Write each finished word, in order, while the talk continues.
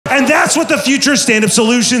And that's what the future of stand-up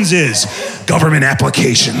solutions is. Government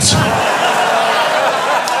applications.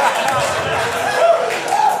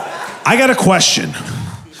 I got a question.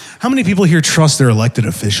 How many people here trust their elected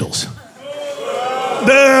officials?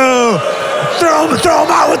 Boo! Throw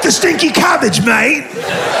them out with the stinky cabbage, mate.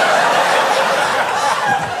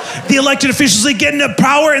 The elected officials, they get into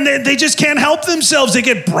power and they just can't help themselves. They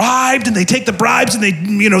get bribed and they take the bribes and they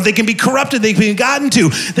can be corrupted. They can be gotten to.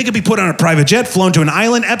 They can be put on a private jet, flown to an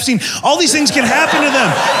island, Epstein. All these things can happen to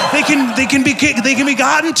them. They can be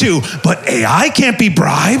gotten to. But AI can't be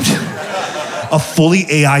bribed. A fully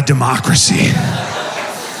AI democracy.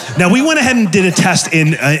 Now we went ahead and did a test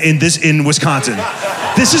in Wisconsin.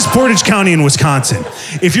 This is Portage County in Wisconsin.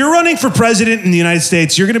 If you're running for president in the United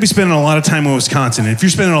States, you're going to be spending a lot of time in Wisconsin. And if you're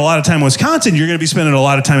spending a lot of time in Wisconsin, you're going to be spending a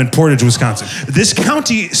lot of time in Portage, Wisconsin. This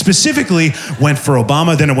county specifically went for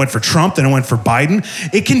Obama, then it went for Trump, then it went for Biden.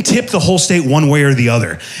 It can tip the whole state one way or the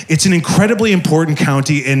other. It's an incredibly important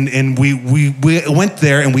county, and we went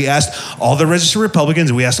there and we asked all the registered Republicans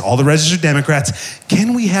and we asked all the registered Democrats,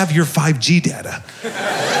 can we have your 5G data?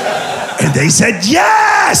 And they said,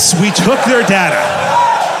 yes! We took their data.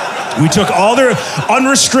 We took all their,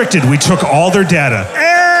 unrestricted, we took all their data.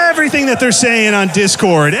 Everything that they're saying on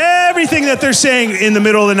Discord, everything that they're saying in the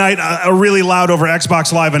middle of the night, really loud over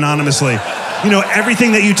Xbox Live anonymously. You know,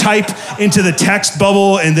 everything that you type into the text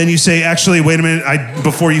bubble and then you say, actually, wait a minute,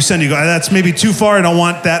 before you send, you go, that's maybe too far, I don't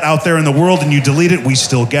want that out there in the world, and you delete it, we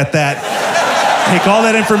still get that. Take all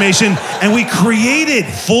that information, and we created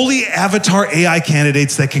fully avatar AI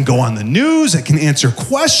candidates that can go on the news, that can answer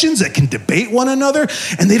questions, that can debate one another,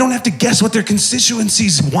 and they don't have to guess what their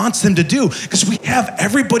constituencies wants them to do, because we have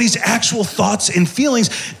everybody's actual thoughts and feelings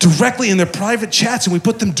directly in their private chats, and we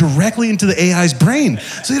put them directly into the AI's brain,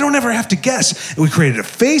 so they don't ever have to guess. And we created a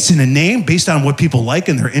face and a name based on what people like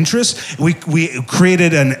and their interests. We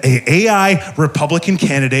created an AI Republican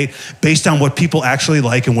candidate based on what people actually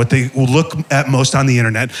like and what they will look at most on the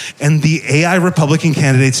internet, and the AI Republican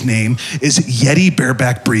candidate's name is Yeti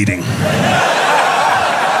Bareback Breeding.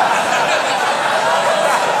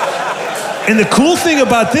 And the cool thing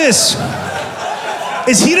about this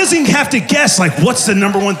is he doesn't have to guess, like, what's the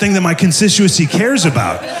number one thing that my constituency cares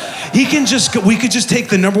about? We could just take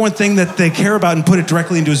the number one thing that they care about and put it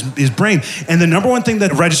directly into his brain. And the number one thing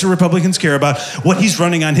that registered Republicans care about, what he's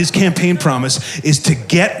running on his campaign promise, is to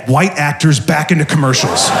get white actors back into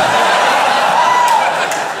commercials.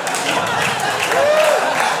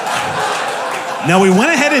 Now, we went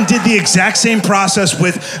ahead and did the exact same process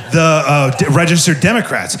with the registered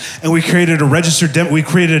Democrats, and we created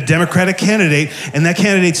a Democratic candidate, and that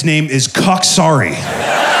candidate's name is Cuck Sorry.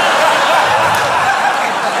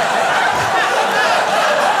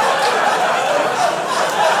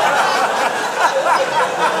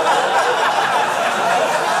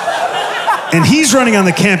 And he's running on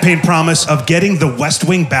the campaign promise of getting the West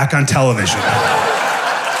Wing back on television.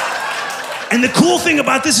 And the cool thing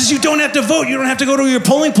about this is you don't have to vote. You don't have to go to your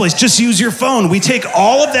polling place. Just use your phone. We take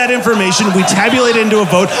all of that information, we tabulate it into a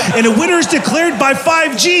vote, and a winner is declared by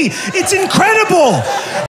 5G. It's incredible.